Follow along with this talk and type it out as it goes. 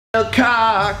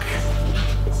Cock.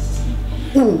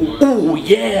 Ooh, ooh,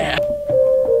 yeah.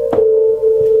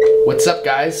 What's up,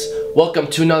 guys? Welcome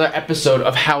to another episode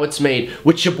of How It's Made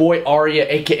with your boy Aria,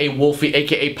 aka Wolfie,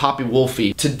 aka Poppy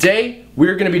Wolfie. Today,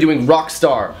 we're gonna be doing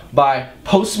Rockstar by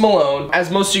Post Malone. As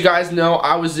most of you guys know,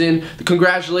 I was in the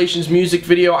Congratulations music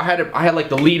video. I had like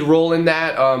the lead role in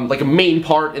that, like a main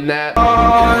part in that. Oh,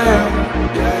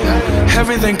 yeah.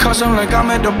 Everything custom like I'm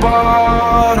at the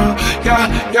bottom.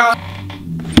 Yeah.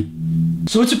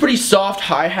 So it's a pretty soft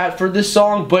hi-hat for this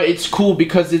song, but it's cool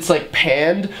because it's like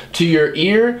panned to your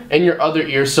ear and your other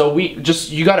ear. So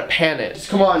you gotta pan it. Just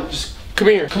come on, just come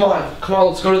here. Come on,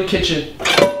 let's go to the kitchen.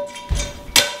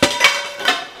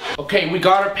 Okay, we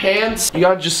got our pans. You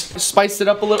gotta just spice it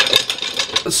up a little.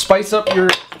 Spice up your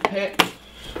pan.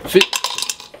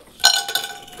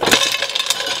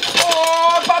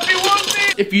 Oh, Poppy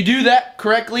Wolfie! If you do that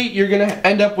correctly, you're gonna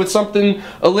end up with something,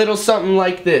 a little something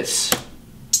like this.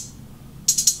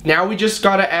 Now we just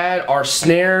gotta add our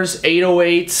snares,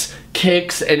 808s,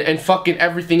 kicks, and fucking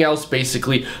everything else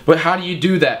basically. But how do you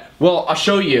do that? Well, I'll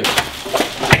show you.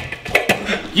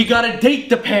 You gotta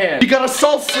date the pan. You gotta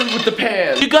salsa with the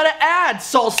pan. You gotta add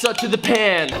salsa to the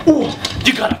pan. Ooh,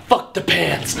 you gotta fuck the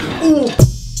pans. Ooh.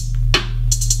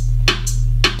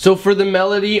 So for the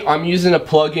melody, I'm using a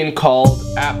plugin called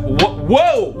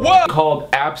called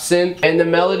Absinthe, and the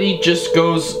melody just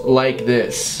goes like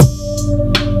this.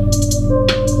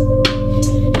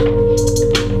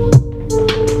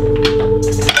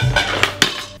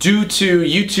 Due to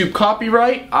YouTube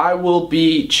copyright, I will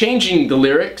be changing the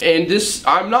lyrics, and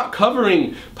I'm not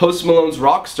covering Post Malone's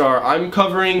Rockstar, I'm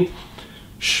covering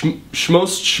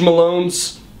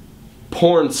Malone's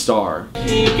Porn Star.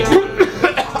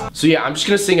 So yeah, I'm just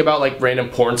gonna sing about like random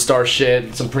porn star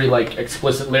shit, some pretty like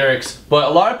explicit lyrics. But a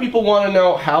lot of people want to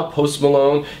know how Post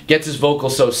Malone gets his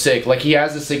vocals so sick. Like, he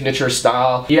has a signature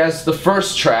style. He has the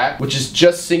first track, which is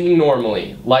just singing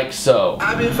normally, like so.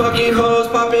 I've been fucking hoes,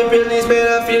 popping pillies,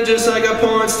 man, I feel just like a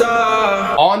porn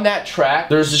star. On that track,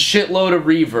 there's a shitload of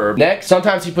reverb. Next,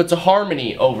 sometimes he puts a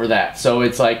harmony over that. So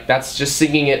it's like, that's just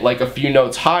singing it like a few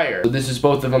notes higher. So this is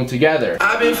both of them together.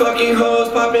 I've been fucking hoes,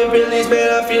 popping pillies,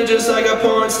 man, I feel just like a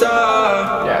porn star.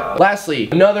 Yeah. Lastly,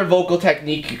 another vocal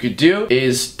technique you could do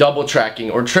is double tracking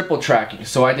or triple tracking.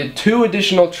 So I did 2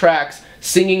 additional tracks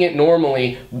singing it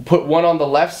normally, put one on the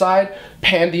left side,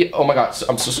 pan the, oh my god,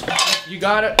 I'm so sorry. You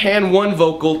gotta pan one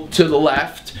vocal to the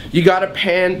left, you gotta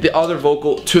pan the other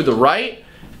vocal to the right,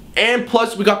 and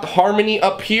plus we got the harmony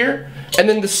up here, and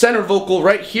then the center vocal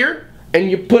right here, and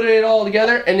you put it all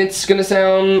together, and it's gonna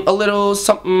sound a little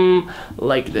something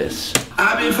like this.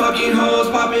 I've been fucking hoes,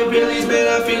 popping pillies,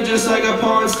 man, I feel just like a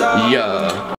porn star.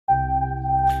 Yeah.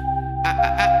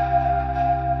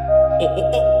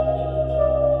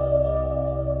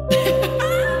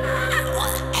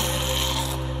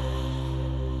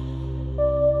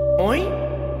 Oink.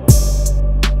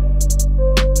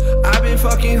 I've been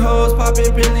fucking hoes,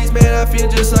 popping pillies, man, I feel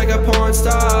just like a porn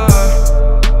star.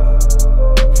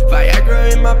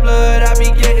 Viagra in my blood, I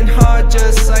be getting hard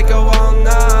just like a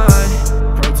walnut.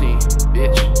 Protein,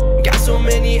 bitch. Got so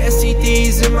many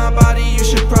STDs in my body, you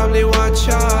should probably watch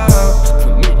out.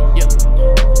 For me, yeah.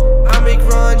 I make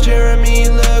Ron Jeremy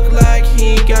look like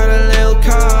he got a little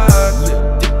cock.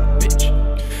 Little dick,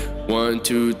 bitch. 1,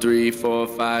 2, 3, 4,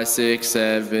 5, 6,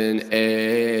 7,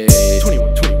 8.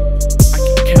 21, 20. I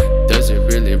can count. Does it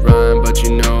really rhyme? But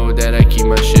you know that I keep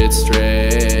my shit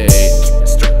straight.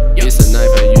 It's a knife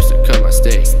I used to cut my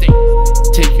steak.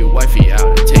 Take your wifey out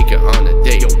and take her on a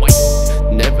date.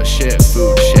 Never share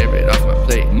food, share it off my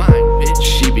plate. Mine, bitch.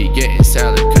 She be getting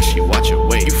salad cause she watch her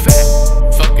weight. You fat,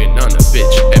 fucking on a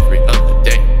bitch every other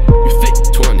day. You thick,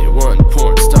 21,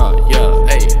 porn star,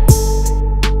 yeah, ayy.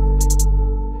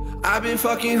 I've been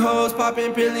fucking hoes,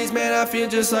 popping pillies, man, I feel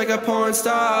just like a porn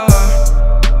star.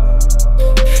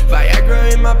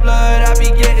 Viagra in my blood, I be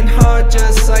getting hard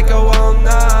just like a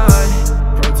walnut.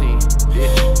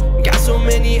 Got so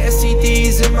many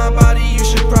STDs in my body, you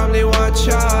should probably watch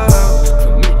out.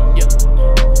 For me, yeah.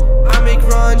 I make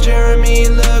Ron Jeremy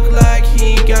look like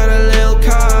he got a little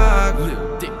cock.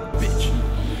 Little dick, bitch.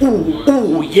 Ooh,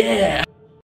 ooh, yeah.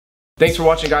 Thanks for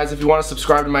watching, guys. If you want to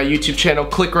subscribe to my YouTube channel,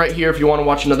 click right here. If you want to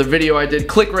watch another video I did,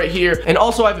 click right here. And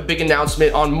also, I have a big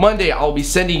announcement. On Monday, I'll be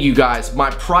sending you guys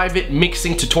my private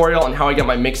mixing tutorial on how I get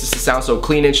my mixes to sound so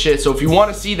clean and shit. So if you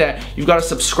want to see that, you've got to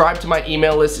subscribe to my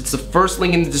email list. It's the first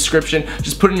link in the description.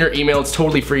 Just put in your email. It's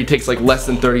totally free. It takes like less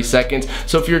than 30 seconds.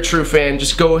 So if you're a true fan,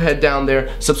 just go ahead down there,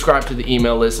 subscribe to the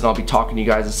email list, and I'll be talking to you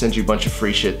guys and send you a bunch of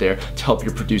free shit there to help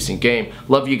your producing game.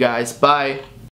 Love you guys. Bye.